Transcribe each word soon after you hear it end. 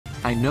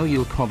I know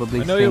you'll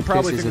probably think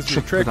this is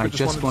a trick, but I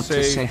just want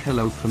to say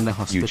hello from the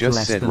hospital. You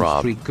just said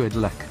Rob. Good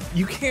luck.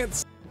 You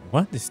can't.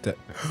 What is that?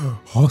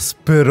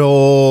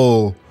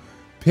 Hospital.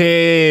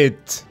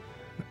 Pit.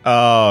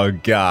 Oh,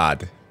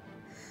 God.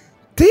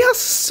 They are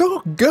so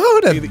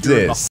good at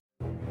this.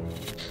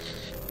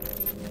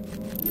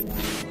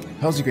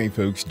 How's it going,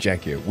 folks?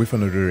 Jack here with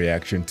another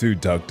reaction to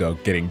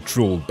DougDoug getting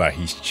trolled by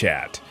his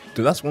chat.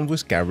 The last one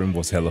with Skyrim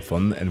was hella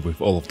fun, and with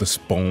all of the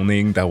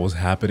spawning that was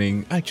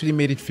happening, actually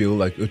made it feel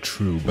like a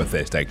true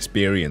Bethesda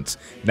experience.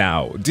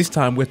 Now, this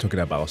time we're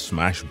talking about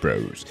Smash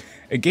Bros.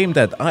 A game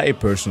that I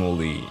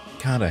personally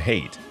kinda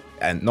hate.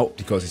 And not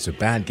because it's a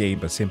bad game,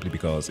 but simply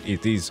because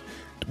it is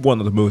one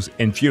of the most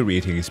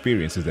infuriating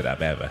experiences that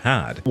I've ever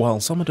had. While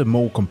some of the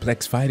more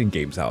complex fighting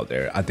games out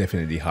there are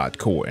definitely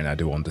hardcore, and I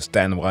do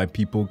understand why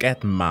people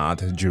get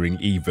mad during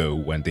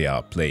EVO when they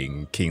are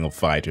playing King of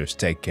Fighters,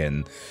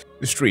 Tekken,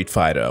 Street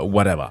Fighter,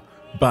 whatever.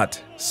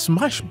 But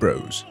Smash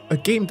Bros, a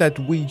game that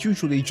we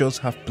usually just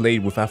have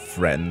played with our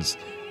friends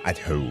at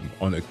home,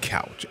 on a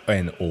couch,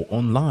 or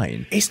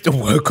online, it's the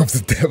work of the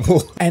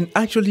devil. And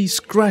actually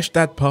scratch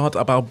that part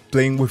about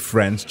playing with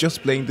friends,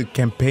 just playing the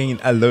campaign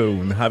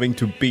alone, having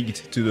to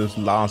beat to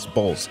the last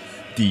boss,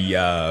 the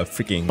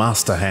freaking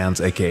master hands,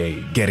 aka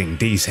getting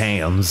these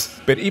hands.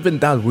 But even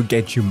that would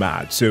get you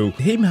mad, so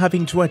him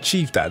having to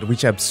achieve that,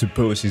 which I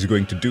suppose he's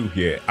going to do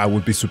here, I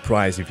would be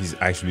surprised if he's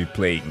actually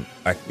playing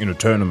in a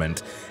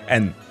tournament,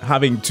 and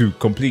having to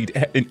complete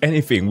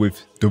anything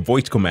with the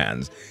voice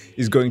commands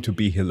is going to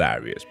be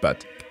hilarious.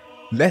 But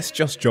let's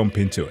just jump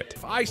into it.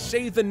 If I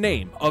say the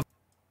name of...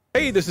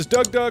 Hey, this is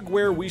DougDoug,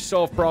 where we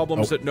solve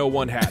problems that no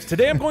one has.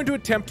 Today I'm going to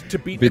attempt to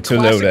beat the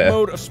classic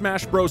mode of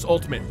Smash Bros.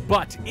 Ultimate,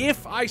 but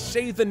if I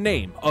say the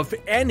name of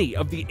any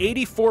of the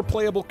 84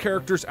 playable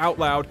characters out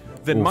loud,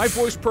 then my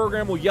voice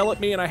program will yell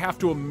at me and I have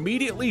to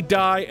immediately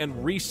die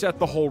and reset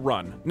the whole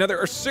run. Now, there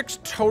are 6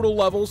 total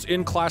levels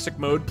in classic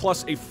mode,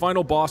 plus a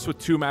final boss with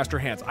 2 master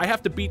hands. I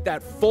have to beat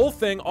that full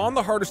thing on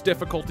the hardest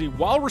difficulty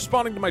while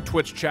responding to my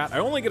Twitch chat. I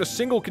only get a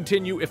single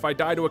continue if I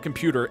die to a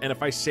computer, and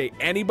if I say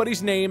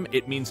anybody's name,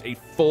 it means a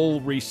full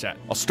reset.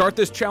 I'll start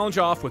this challenge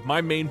off with my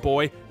main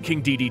boy,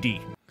 King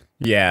DDD.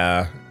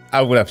 Yeah,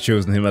 I would have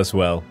chosen him as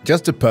well.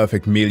 Just the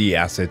perfect melee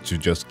asset to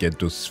just get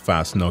those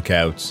fast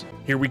knockouts.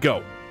 Here we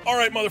go. All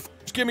right,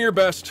 motherfuckers, give me your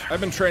best. I've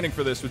been training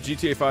for this with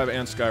GTA 5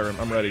 and Skyrim.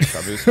 I'm ready.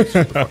 This is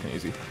super fucking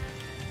easy.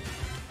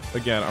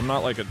 Again, I'm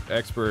not like an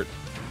expert.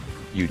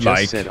 You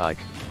just said Ike,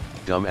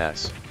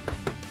 dumbass.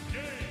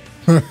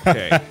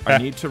 Okay, I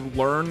need to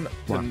learn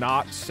to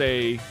not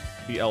say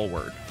the L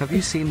word. Have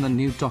you seen the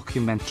new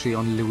documentary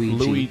on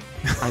Luigi?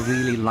 I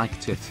really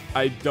liked it.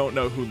 I don't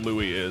know who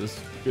Louis is.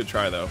 Good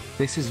try, though.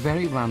 This is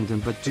very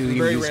random, but do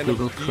you use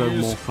Google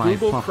Chrome or Firefox?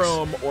 Google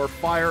Chrome or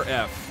Fire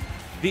F.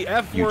 The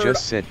F word... You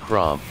just said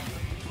Chrome.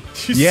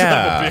 You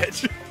son of a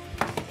bitch.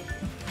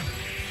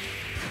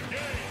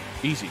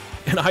 Easy.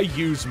 And I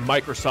use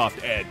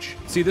Microsoft Edge.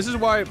 See, this is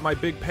why my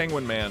big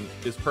penguin man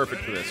is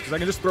perfect for this, because I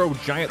can just throw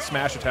giant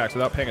smash attacks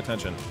without paying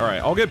attention. All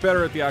right, I'll get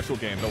better at the actual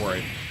game, don't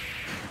worry.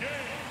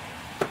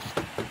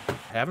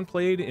 Haven't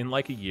played in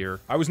like a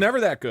year. I was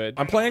never that good.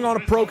 I'm playing on a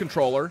pro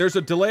controller. There's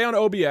a delay on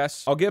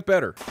OBS. I'll get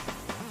better.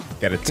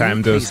 Gotta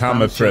time those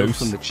hammer throws.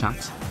 From the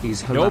chat.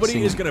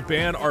 Nobody is gonna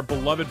ban our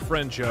beloved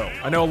friend Joe.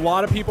 I know a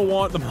lot of people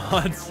want the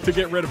mods to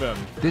get rid of him.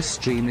 This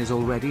stream is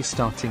already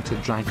starting to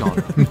drag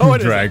on. No, it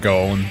drag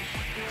on.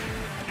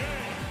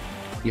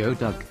 Yo,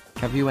 Doug,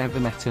 have you ever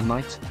met a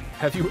knight?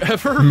 Have you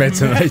ever met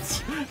a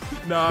knight?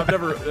 No, I've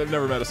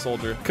never met a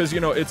soldier. Cause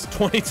you know it's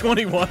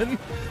 2021.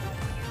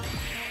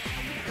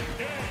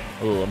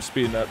 Oh, I'm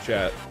speeding up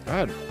chat.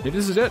 God, maybe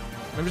this is it.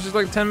 Maybe it's just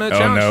like a 10-minute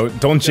challenge. Oh no,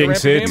 don't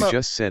jinx it. You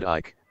just said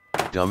Ike,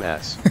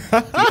 dumbass.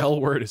 The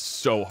L word is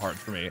so hard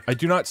for me. I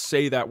do not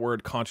say that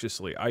word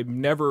consciously. I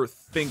never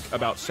think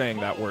about saying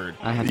that word.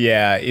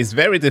 Yeah, it's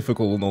very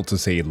difficult not to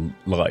say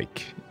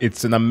like.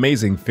 It's an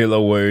amazing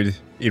filler word.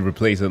 It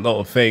replaces a lot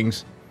of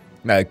things.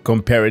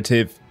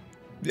 Comparative.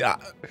 Yeah,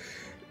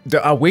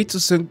 there are ways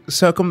to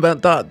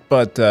circumvent that,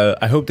 but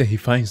I hope that he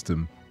finds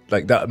them.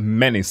 Like, there are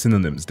many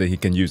synonyms that he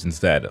can use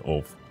instead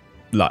of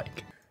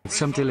like.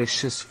 Some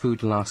delicious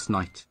food last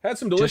night. Had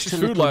some delicious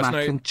food last night.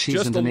 Mac and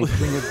cheese and an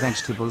inkling of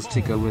vegetables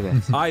to go with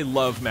it. I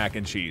love mac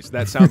and cheese.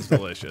 That sounds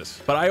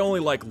delicious. But I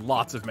only like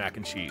lots of mac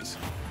and cheese.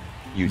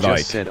 You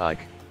just said Ike,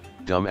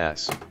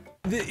 dumbass.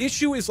 The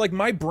issue is, like,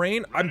 my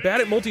brain, I'm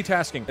bad at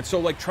multitasking. And so,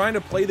 like, trying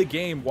to play the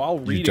game while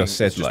reading, it's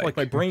just like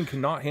my brain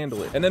cannot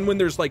handle it. And then when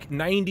there's, like,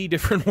 90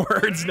 different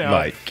words now.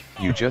 Like.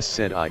 You just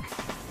said Ike,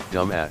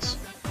 dumbass.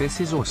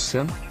 This is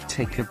awesome.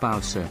 Take a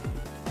bow, sir.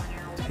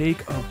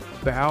 Take a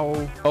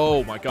bow.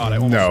 Oh my god, I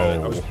almost said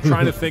it. I was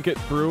trying to think it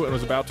through and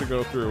was about to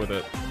go through with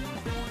it.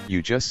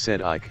 You just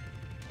said Ike,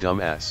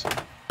 dumbass.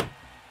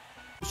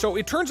 So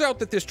it turns out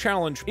that this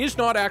challenge is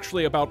not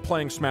actually about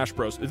playing Smash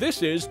Bros.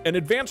 This is an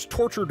advanced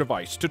torture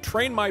device to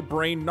train my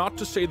brain not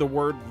to say the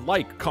word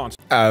like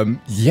constantly.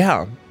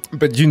 Yeah,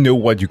 but you know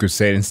what you could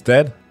say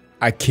instead?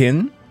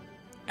 Akin,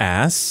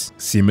 as,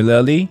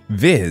 similarly,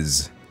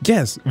 viz.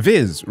 Yes,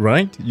 viz,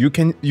 right? You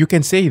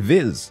can say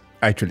viz.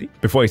 actually,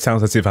 before it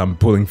sounds as if I'm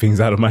pulling things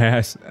out of my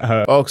ass.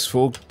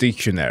 Oxford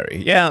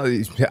Dictionary. Yeah,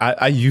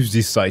 I use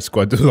these sites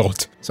quite a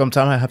lot.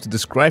 Sometimes I have to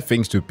describe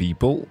things to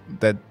people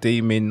that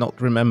they may not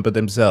remember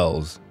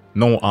themselves.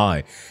 Nor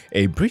I.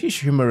 A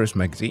British humorous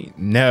magazine?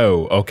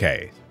 No,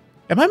 okay.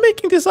 Am I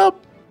making this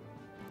up?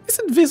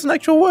 Isn't this an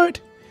actual word?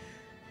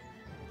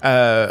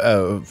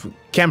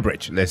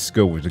 Cambridge. Let's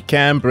go with the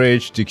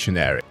Cambridge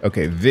Dictionary.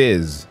 Okay,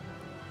 Viz.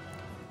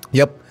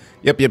 Yep.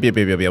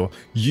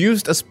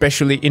 Used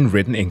especially in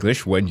written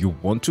English when you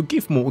want to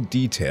give more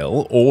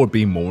detail or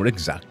be more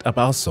exact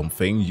about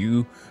something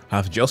you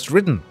have just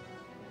written.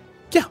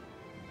 Yeah,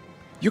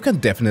 you can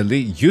definitely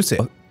use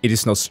it. It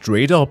is not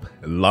straight up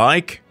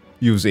like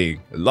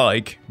using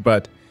like,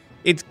 but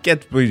it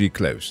gets pretty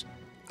close.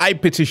 I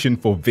petition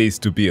for this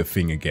to be a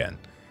thing again.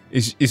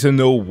 It's a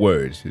no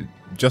word,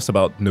 just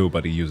about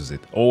nobody uses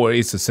it, or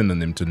it's a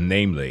synonym to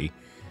namely.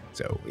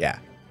 So yeah,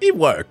 it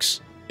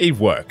works. It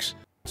works.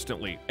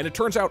 Instantly. And it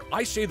turns out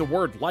I say the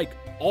word like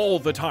all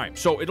the time.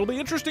 So it'll be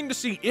interesting to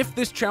see if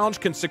this challenge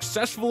can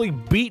successfully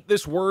beat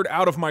this word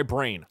out of my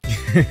brain.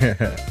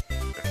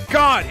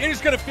 God, it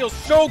is gonna feel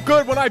so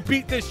good when I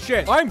beat this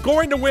shit. I'm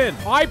going to win.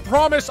 I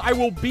promise I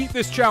will beat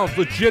this challenge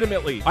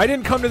legitimately. I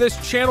didn't come to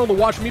this channel to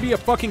watch me be a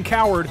fucking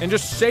coward and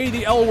just say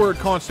the L word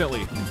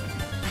constantly.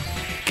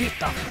 Get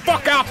the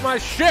fuck off my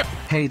ship!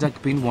 Hey Doug,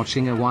 been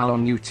watching a while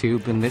on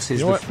YouTube and this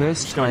is the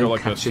first time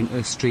catching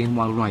a stream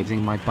while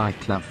riding my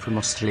bike love from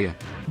Austria.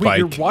 Wait,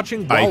 you're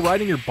watching while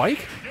riding your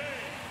bike?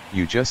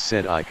 You just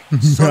said Ike.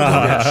 Son of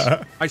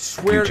a bitch. I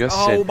swear,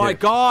 oh my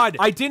god!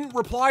 I didn't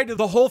reply to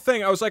the whole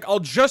thing. I was like, I'll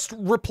just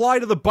reply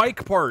to the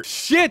bike part.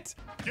 Shit!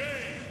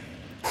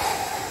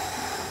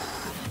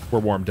 We're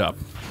warmed up.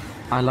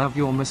 I love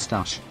your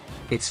mustache.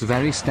 It's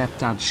very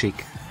stepdad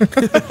chic.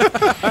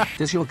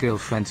 Does your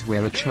girlfriend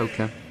wear a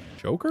choker?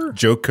 Joker?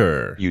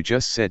 Joker. You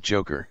just said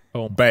Joker.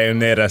 Oh,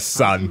 Bayonetta,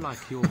 son. I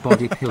like your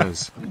body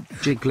pillows.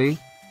 Jiggly,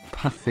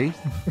 puffy,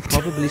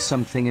 probably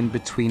something in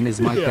between is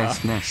my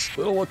best nest.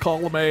 Little a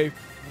column A,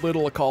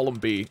 little a column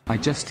B. I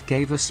just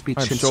gave a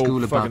speech in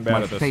school about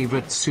my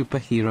favorite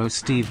superhero,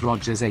 Steve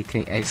Rogers,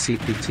 aka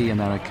CPT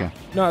America.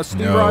 No,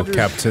 Steve Rogers.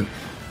 Captain.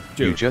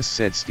 Dude. You just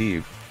said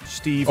Steve.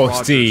 Steve Oh,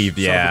 Rogers, Steve,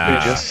 yeah.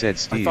 You just said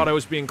Steve. I thought I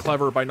was being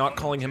clever by not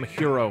calling him a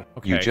hero.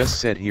 Okay. You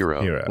just said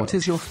hero. What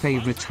is your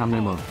favorite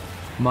animal?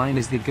 Mine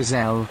is the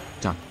gazelle,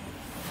 Doug.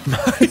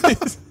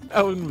 That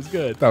one was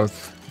good. That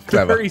was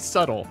clever. Very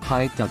subtle.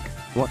 Hi Doug,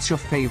 what's your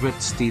favorite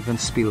Steven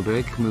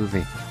Spielberg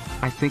movie?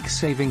 I think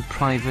Saving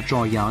Private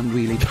Ryan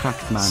really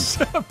cracked, man.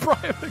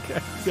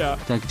 Yeah.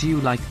 Doug, do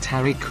you like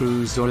Terry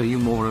Crews or are you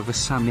more of a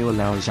Samuel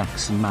L.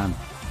 Jackson man?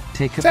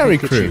 Take a Terry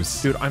Pikachu.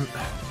 Crews. Dude, I'm...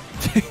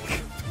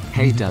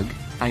 Hey Doug,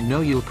 I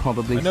know you'll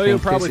probably think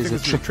this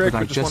is a trick,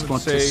 but I just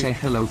want to say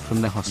hello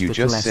from the hospital. You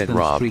just less said than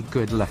Rob. 3.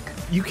 Good luck.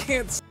 You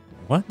can't...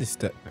 What is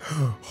that?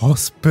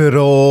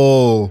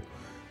 Hospital.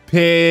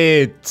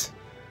 Pit.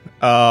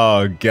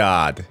 Oh,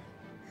 God.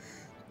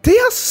 They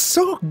are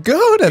so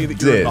good at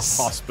this. You're in the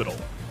hospital.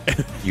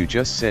 You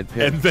just said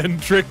Pit. And then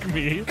trick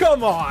me.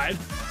 Come on.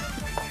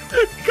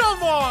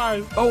 Come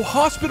on! Oh,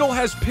 hospital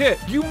has pit.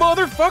 You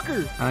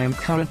motherfucker! I am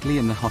currently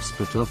in the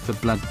hospital for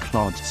blood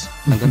clots.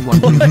 And I'm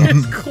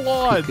wondering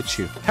clots.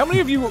 Pikachu. How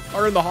many of you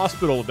are in the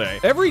hospital today?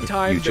 Every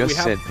time that we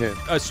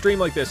have a stream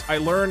like this, I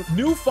learn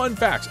new fun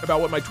facts about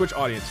what my Twitch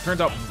audience.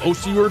 Turns out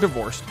most of you are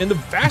divorced, and the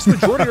vast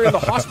majority are in the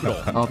hospital.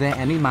 Are there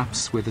any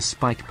maps with a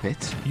spike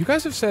pit? You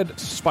guys have said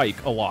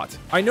spike a lot.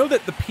 I know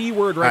that the P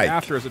word right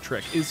after is a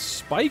trick. Is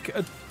spike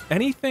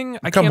anything?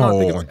 I cannot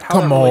think of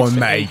how Come on,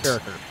 mate.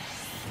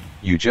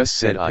 You just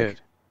said Ike,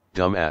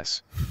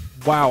 dumbass.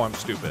 Wow, I'm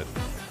stupid.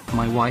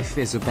 My wife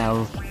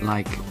Isabel,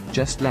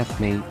 just left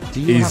me.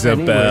 Do you have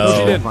any words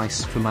of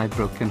advice for my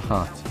broken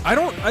heart? I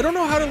don't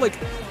know how to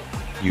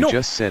You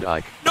just said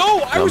Ike.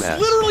 No, I was dumbass.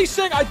 literally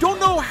saying I don't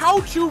know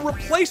how to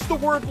replace the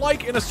word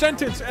like in a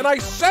sentence, and I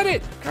said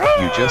it.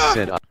 You just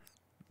said Ike.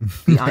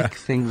 The Ike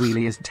thing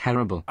really is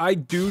terrible. I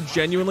do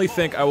genuinely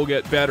think I will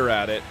get better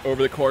at it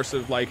over the course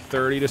of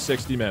 30 to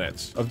 60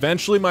 minutes.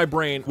 Eventually my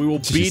brain, we will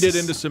beat it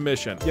into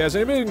submission. Yeah, has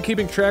anybody been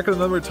keeping track of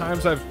the number of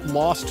times I've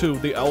lost to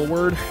the L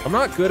word? I'm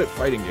not good at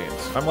fighting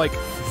games. I'm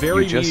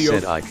very mediocre. You just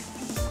said Ike,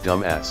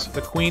 dumbass.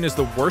 The queen is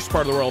the worst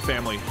part of the royal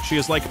family. She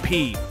is like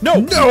P. No!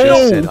 You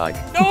just said Ike,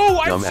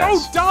 I'm dumbass.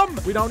 so dumb!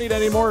 We don't need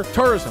any more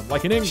tourism,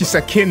 like in England. She's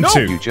akin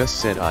to. You just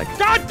said Ike,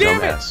 God damn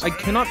dumbass. it! I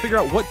cannot figure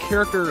out what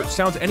character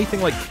sounds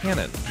anything like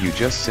canon. You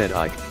just said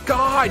Ike.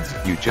 God!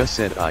 You just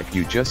said Ike.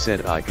 You just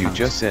said Ike. You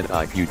just said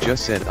Ike. You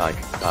just said Ike.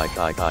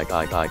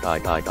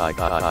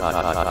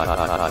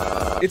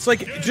 It's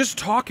like just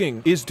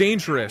talking is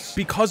dangerous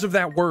because of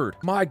that word.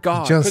 My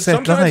God. Just Because said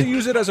sometimes like. I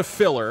use it as a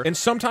filler, and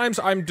sometimes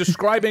I'm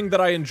describing that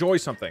I enjoy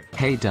something.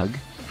 Hey Doug,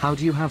 how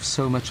do you have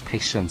so much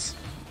patience?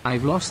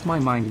 I've lost my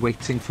mind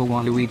waiting for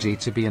Waluigi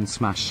to be in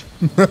Smash.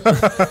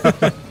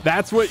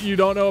 That's what you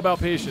don't know about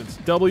patience.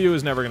 W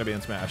is never going to be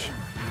in Smash.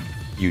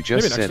 You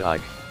just said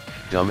Ike,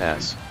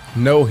 dumbass.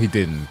 No, he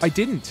didn't. I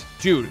didn't.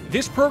 Dude,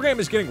 this program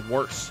is getting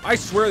worse. I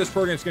swear this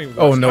program is getting worse.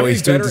 Oh no, I'm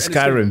he's getting doing the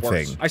better and Skyrim it's getting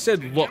worse. thing. I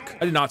said, look.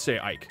 I did not say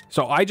Ike.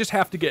 So I just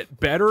have to get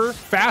better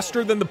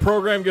faster than the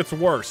program gets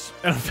worse.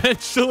 And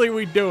eventually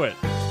we do it.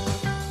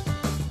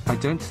 I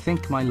don't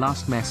think my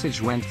last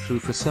message went through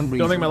for some reason.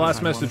 Don't think my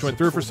last message went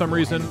through for some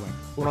reason.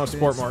 We want to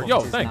support Mario. Yo,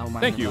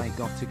 thank you.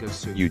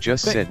 You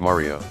just said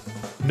Mario.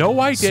 No,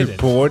 I didn't.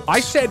 Support. I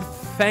said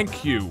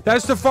thank you.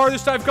 That's the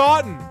farthest I've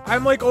gotten.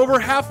 I'm like over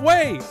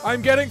halfway.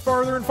 I'm getting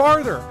farther and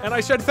farther. And I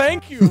said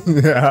thank you.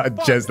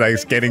 Just like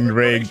it's getting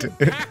rigged.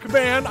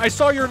 Pac-Man, I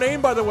saw your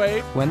name, by the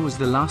way. When was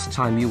the last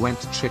time you went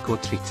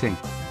trick-or-treating?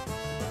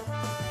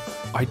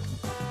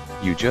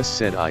 You just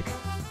said Ike.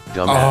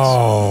 Dumbass.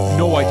 Oh,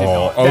 No, I did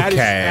not. Okay. That is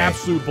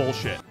absolute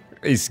bullshit.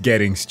 It's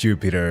getting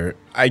stupider.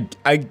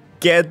 I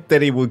get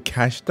that he will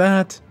catch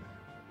that.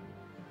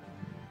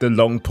 The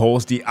long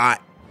pause, the I,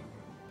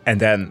 and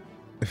then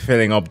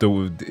filling up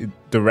the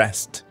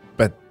rest.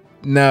 But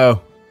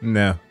no,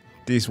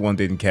 this one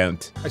didn't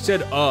count. I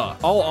said,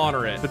 I'll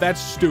honor it, but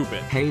that's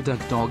stupid. Hey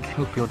DougDoug,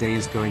 hope your day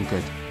is going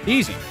good.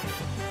 Easy.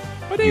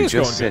 My day You is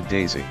going just said good.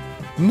 Daisy.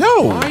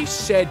 No. I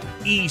said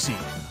easy.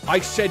 I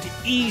said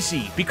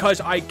easy because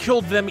I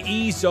killed them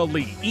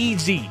easily.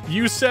 Easy.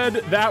 You said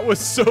that was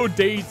so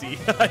Daisy.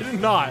 I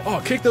did not.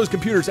 Oh, kick those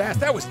computers' ass.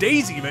 That was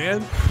Daisy,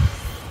 man.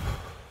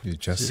 You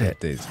just said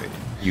Daisy.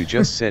 You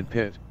just said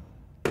Pit.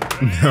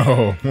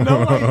 No.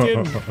 No, I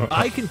didn't.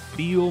 I can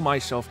feel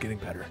myself getting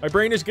better. My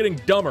brain is getting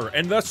dumber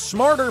and thus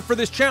smarter for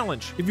this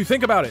challenge. If you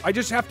think about it, I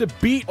just have to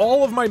beat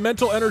all of my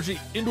mental energy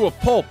into a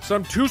pulp, so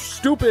I'm too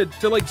stupid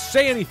to, like,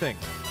 say anything.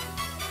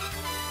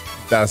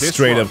 That's This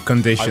straight one, up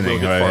conditioning I will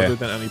get right farther here.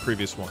 than any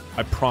previous one.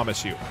 I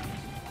promise you.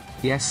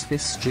 Yes,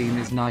 this stream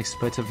is nice,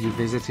 but have you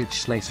visited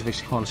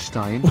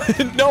Schleswig-Holstein?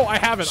 No, I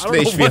haven't. I don't know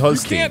what. You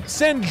Schleswig-Holstein. can't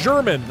send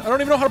German. I don't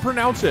even know how to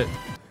pronounce it.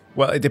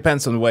 Well, it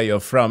depends on where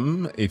you're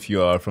from. If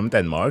you are from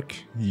Denmark,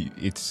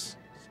 it's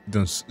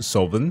the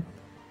southern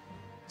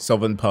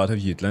part of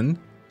Jutland.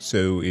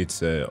 So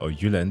it's or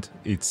Jylland.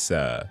 It's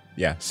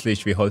yeah,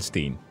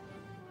 Schleswig-Holstein.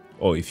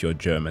 Or if you're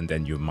German,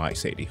 then you might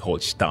say the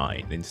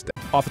Holstein instead.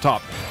 Off the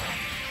top.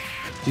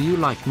 Do you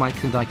like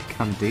Mike and Ike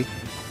candy?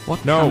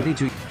 What No. candy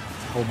do you...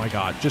 Oh my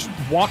god. Just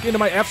walk into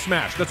my F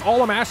smash. That's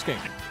all I'm asking.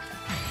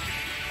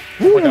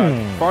 Oh my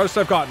god. Farthest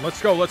I've gotten.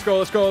 Let's go. Let's go.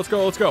 Let's go. Let's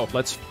go. Let's go.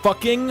 Let's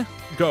fucking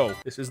go.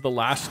 This is the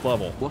last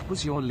level. What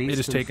was your least It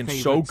has taken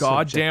favorite so subject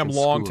goddamn in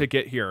long school? to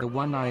get here. The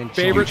one I enjoyed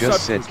Favorite You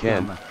just subject said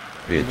Ken.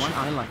 The Bitch. one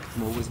I liked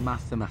more was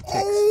mathematics.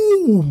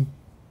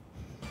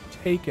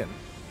 Taken.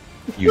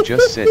 You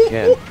just said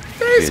Ken.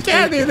 There's Bitch.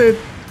 Ken in it.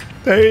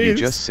 There You is.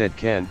 just said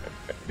Ken.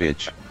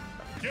 Bitch.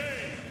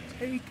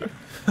 Taken.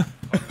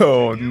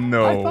 Oh I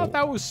no. thought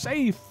that was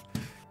safe.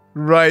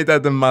 Right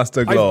at the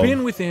master glove. I've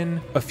been within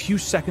a few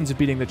seconds of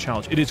beating the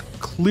challenge. It is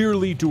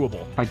clearly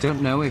doable. I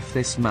don't know if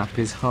this map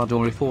is hard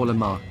or if all of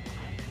them are.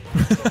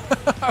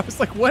 I was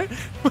like, what?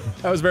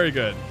 That was very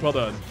good. Well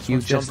done. This You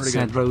one's done just pretty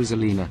said good.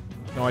 Rosalina.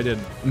 No, I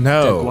didn't. Doug,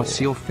 No. what's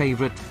your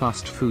favorite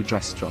fast food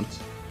restaurant?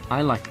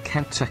 I like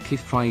Kentucky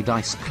Fried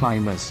Ice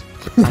Climbers.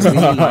 I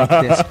really like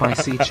their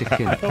spicy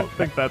chicken. I don't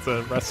think that's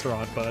a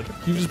restaurant, bud.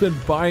 You've just been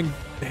buying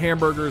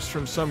hamburgers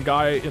from some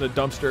guy in a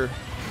dumpster.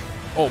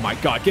 Oh my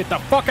god, get the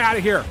fuck out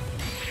of here!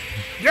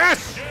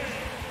 Yes!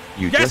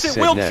 You Yes, just it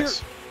said will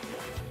Ness.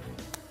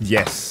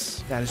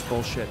 Yes. That is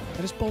bullshit.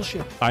 That is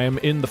bullshit. I am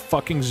in the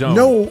fucking zone.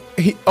 No.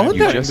 He. Oh You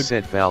no. just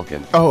said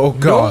Falcon. Oh No,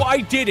 god. I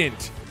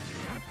didn't!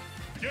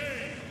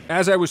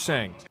 As I was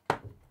saying,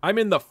 I'm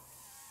in the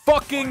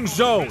fucking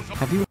zone!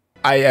 Have you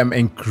I am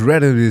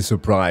incredibly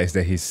surprised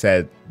that he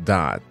said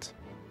that.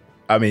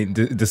 I mean,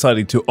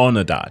 decided to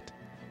honor that.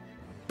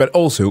 But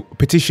also,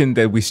 petition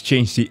that we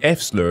change the F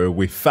slur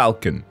with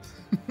Falcon.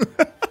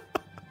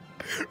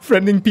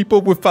 Friending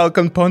people with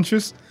Falcon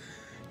punches?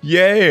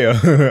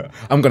 Yeah!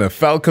 I'm gonna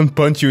Falcon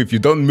punch you if you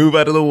don't move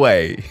out of the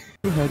way.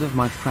 heard of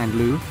my friend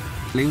Lou?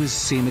 Lou's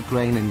seen a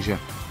grey ninja.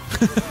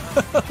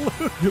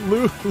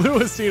 Lou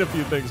has seen a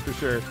few things for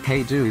sure.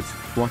 Hey dude,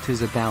 what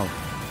is a bell?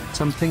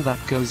 Something that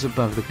goes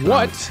above the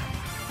clouds.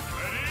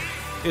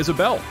 What?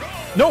 Isabel.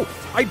 No,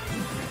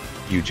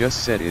 You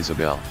just said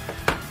Isabel.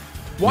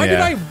 why did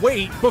Yeah. I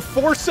wait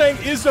before saying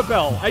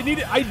Isabel?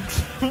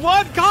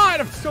 What? God,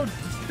 I'm so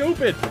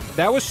stupid.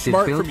 That was Did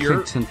smart Bill from your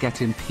Clinton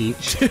get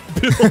impeached?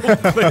 Bill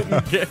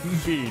Clinton getting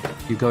beat.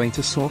 You going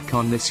to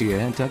SourceCon this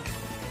year, Doug?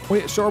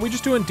 Wait, so are we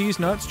just doing D's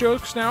nuts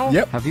jokes now?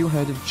 Yep. Have you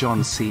heard of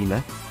John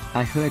Cena?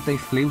 I heard they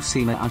flew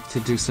Cena out to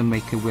do some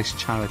Make-A-Wish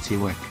charity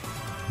work.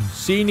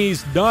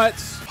 Ceni's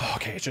nuts.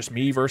 Okay, it's just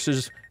me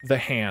versus the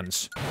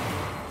hands.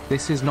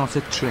 This is not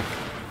a trick.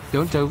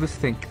 Don't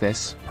overthink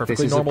this.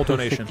 Perfectly this normal is a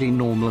donation. perfectly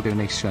normal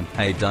donation.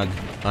 Hey Doug,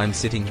 I'm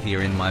sitting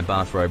here in my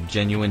bathrobe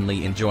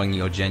genuinely enjoying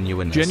your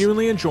genuineness.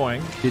 Genuinely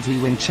enjoying. Did he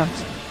win, chat?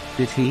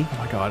 Did he? Oh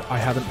my god, I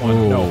haven't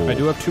won. No, I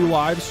do have 2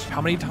 lives.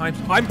 How many times?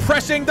 I'm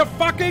pressing the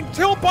fucking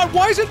tilt button.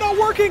 Why is it not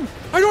working?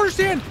 I don't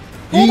understand.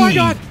 Oh my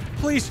god,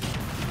 please.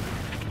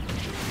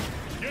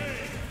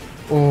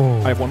 Oh.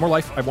 I have one more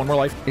life. I have one more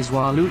life. Is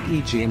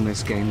Waluigi in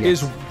this game yet?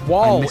 Is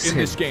Wall in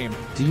this game?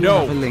 Do you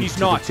no, have a link he's to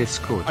not. the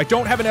Discord? I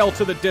don't have an L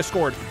to the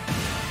Discord.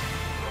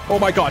 Oh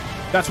my god,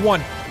 that's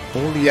one.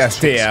 All these Yes,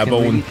 tricks yeah, can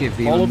but really give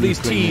you all a of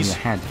these new brain in T's. your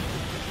head.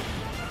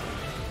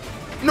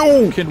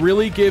 No! Can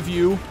really give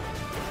you...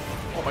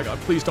 Oh my god,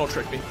 please don't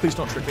trick me. Please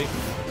don't trick me.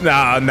 No.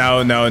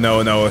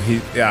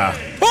 Yeah.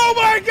 Oh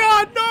my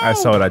god, no! I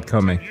saw that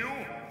coming.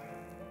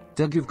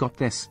 Doug, you've got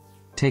this.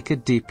 Take a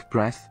deep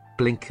breath,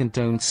 blink and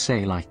don't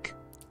say like.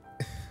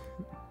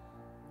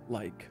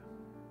 Like...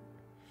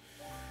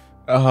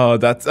 Oh,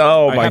 that's...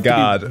 Oh I my have to be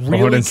god. really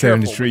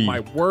 173. careful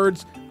with my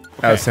words.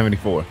 That was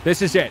 74.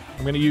 This is it.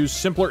 I'm going to use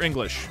simpler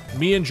English.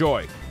 Me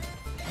enjoy.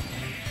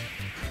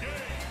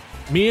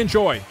 Me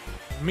enjoy.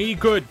 Me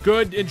good.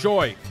 Good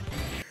enjoy.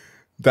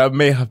 That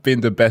may have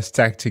been the best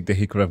tactic that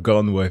he could have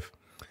gone with.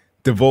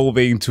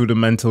 Devolving to the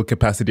mental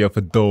capacity of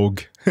a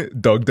dog.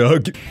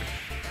 DougDoug.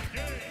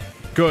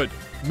 Good.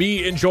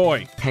 Me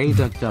enjoy. Hey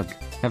DougDoug,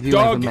 have you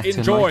Doug, ever met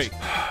enjoy. a knight?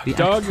 The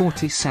Doug.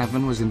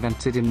 AK-47 was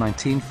invented in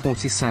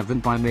 1947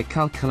 by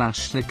Mikhail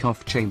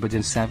Kalashnikov, chambered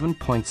in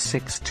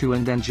 7.62,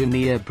 and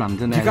engineer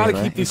Brandon You gotta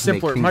Herrera keep these is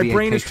simpler. making My the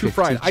brain is too AK-50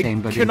 fried. I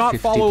chambered in cannot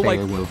 50 follow like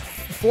Beowulf.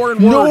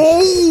 foreign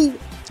words.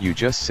 You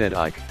just said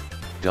Ike.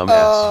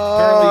 Dumbass.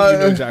 Apparently you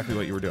know exactly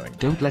what you were doing.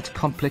 Don't let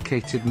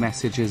complicated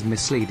messages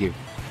mislead you.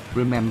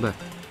 Remember,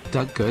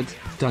 Doug good,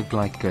 Doug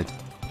like good.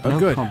 Doug No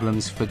good.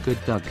 problems for good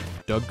Doug.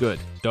 Doug good.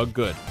 Doug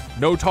good.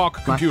 No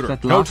talk, computer.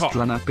 that No last talk.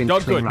 run up in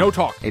Doug good. clean No run.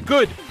 talk. It-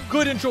 Good.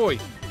 Good enjoy.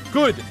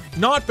 Good.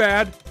 Not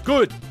bad.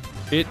 Good.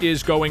 It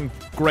is going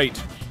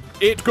great.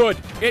 It good.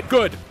 It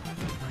good.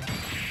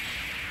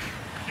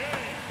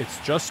 It's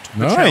just a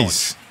Nice.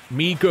 challenge.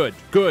 Me good.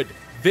 Good.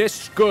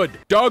 This good.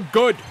 Doug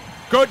good.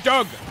 Good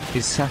Doug.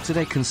 Is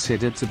Saturday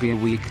considered to be a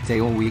weekday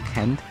or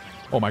weekend?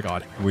 Oh my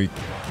god. We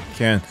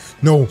can.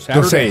 No, don't say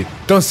Saturday it.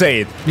 Don't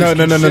say it. No.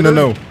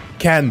 considered-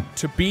 Can.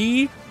 To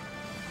be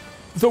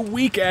the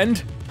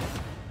weekend.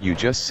 You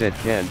just said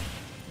can,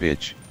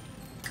 bitch.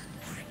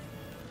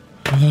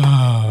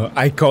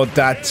 I caught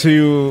that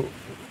too.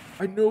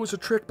 I knew it was a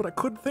trick, but I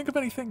couldn't think of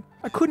anything.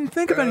 I couldn't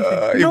think of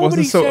anything. it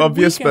wasn't so said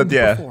obvious, but weekend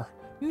yeah. before.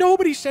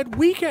 Nobody said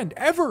weekend,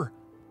 ever.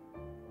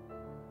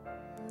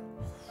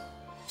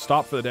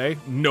 Stop for the day?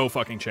 No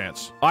fucking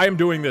chance. I am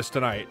doing this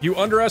tonight. You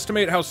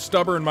underestimate how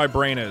stubborn my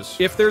brain is.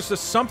 If there's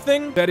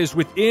something that is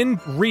within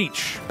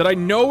reach, that I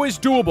know is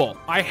doable,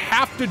 I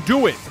have to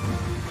do it.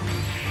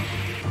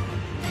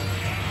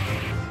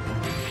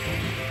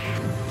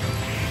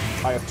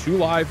 I have 2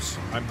 lives.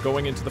 I'm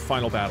going into the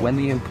final battle. When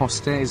the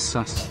imposter is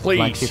sus, Please.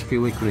 like if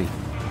you agree.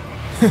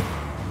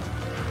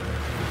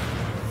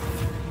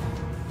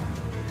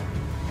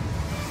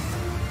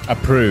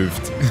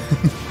 Approved.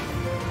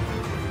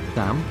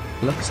 Damn,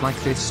 looks like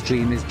this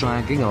stream is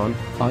dragging on.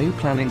 Are you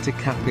planning to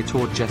cap it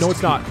or just... No,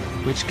 it's not.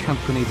 Which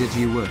company did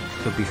you work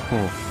for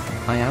before?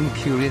 I am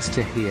curious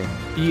to hear.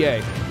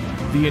 EA.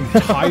 The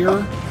entire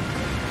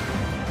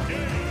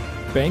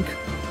bank.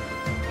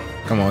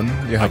 Come on,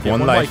 you have get one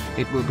one life.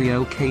 It will be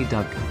okay,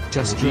 Doug.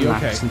 Just It'll be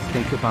relax okay. and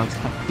think about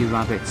happy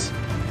rabbits.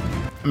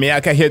 I mean, I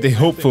can hear the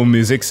hopeful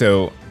music,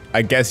 so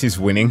I guess he's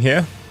winning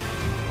here.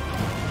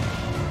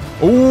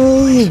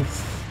 Oh,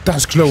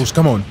 that's close.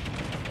 Come on.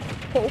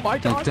 Oh my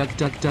god. Doug,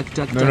 Doug, Doug, Doug,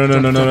 Doug, No,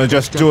 Doug, no, Doug,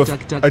 just Doug, do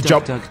Doug, Doug, a Doug,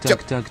 jump. Doug,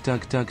 Doug, Doug,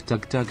 Doug, Doug,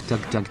 Doug, Doug, Doug,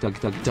 Doug, Doug,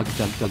 Doug, Doug, Doug,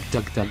 Doug, Doug,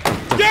 Doug, Doug,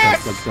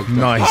 Yes! Doug, Doug,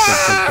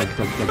 Nice. Doug, Doug,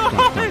 Doug, Doug,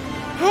 Doug, Doug.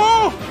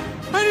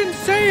 Oh! I didn't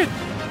say it!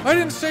 I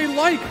didn't say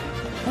like,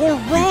 or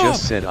You Rob,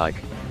 just said Ike.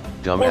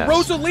 or Dumbass.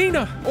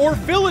 Rosalina, or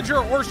Villager,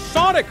 or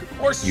Sonic,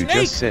 or Snake,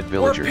 just said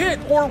Villager. or Pit,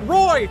 or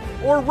Roy,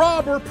 or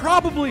Rob, or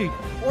Probably,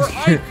 or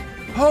Ike.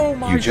 Oh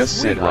my You just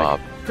sweet said Rob.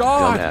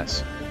 God.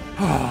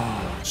 Dumbass.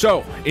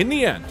 So, in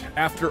the end,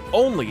 after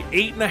only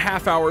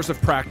 8.5 hours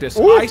of practice,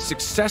 I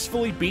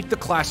successfully beat the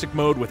classic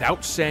mode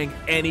without saying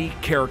any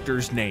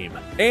character's name.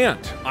 And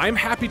I'm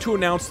happy to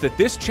announce that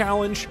this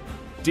challenge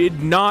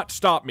did not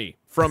stop me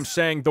from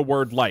saying the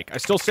word like. I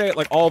still say it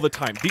like all the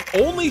time. The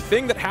only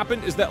thing that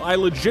happened is that I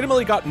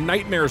legitimately got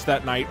nightmares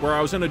that night where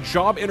I was in a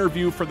job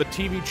interview for the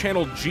TV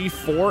channel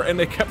G4 and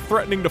they kept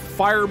threatening to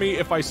fire me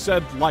if I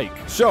said like.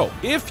 So,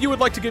 if you would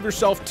like to give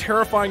yourself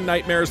terrifying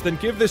nightmares, then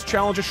give this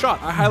challenge a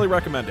shot. I highly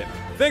recommend it.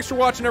 Thanks for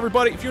watching,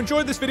 everybody. If you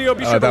enjoyed this video,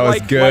 be sure that to was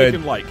like,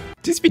 good. like.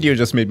 This video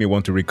just made me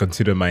want to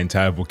reconsider my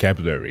entire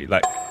vocabulary.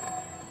 Like,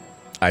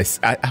 I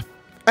said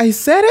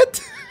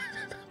it.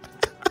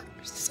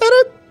 Said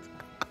it.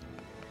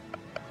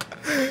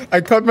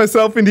 I caught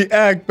myself in the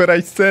act, but I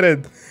said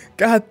it.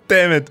 God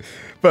damn it.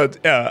 But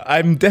yeah,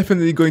 I'm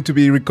definitely going to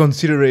be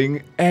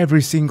reconsidering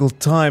every single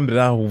time that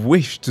I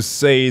wish to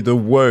say the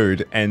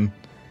word and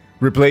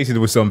replace it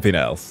with something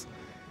else.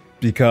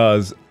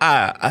 Because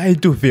I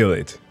do feel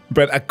it.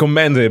 But I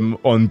commend him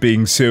on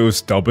being so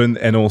stubborn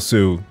and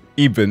also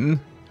even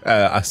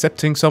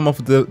accepting some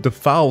of the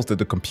fouls that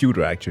the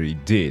computer actually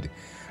did.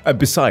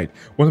 Beside,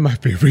 one of my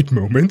favorite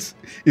moments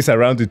is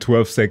around the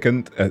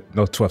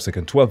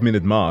 12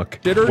 minute mark,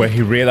 where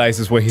he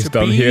realizes what he's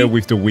done here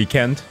with the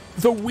weekend.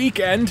 The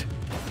weekend.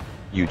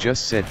 You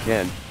just said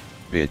can,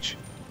 bitch.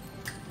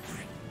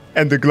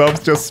 And the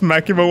gloves just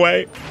smack him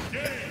away.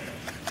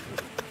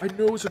 I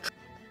know it's a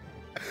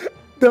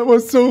That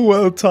was so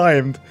well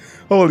timed.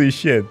 Holy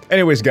shit.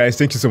 Anyways guys,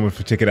 thank you so much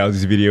for checking out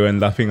this video and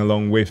laughing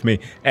along with me.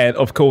 And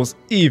of course,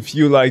 if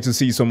you like to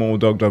see some more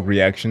DougDoug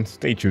reactions,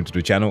 stay tuned to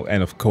the channel.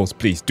 And of course,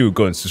 please do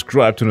go and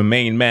subscribe to the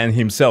main man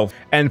himself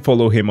and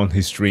follow him on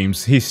his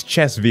streams. His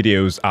chess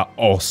videos are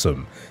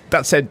awesome.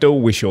 That said though,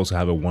 wish you also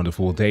have a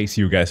wonderful day.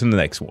 See you guys in the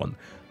next one.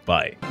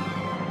 Bye.